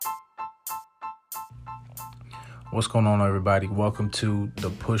What's going on, everybody? Welcome to the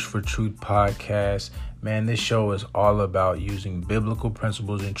Push for Truth podcast. Man, this show is all about using biblical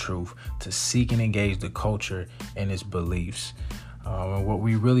principles and truth to seek and engage the culture and its beliefs. And what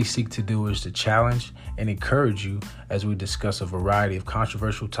we really seek to do is to challenge and encourage you as we discuss a variety of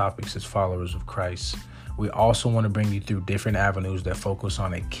controversial topics as followers of Christ. We also want to bring you through different avenues that focus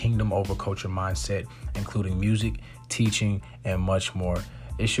on a kingdom over culture mindset, including music, teaching, and much more.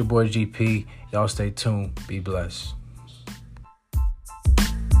 It's your boy GP. Y'all stay tuned. Be blessed.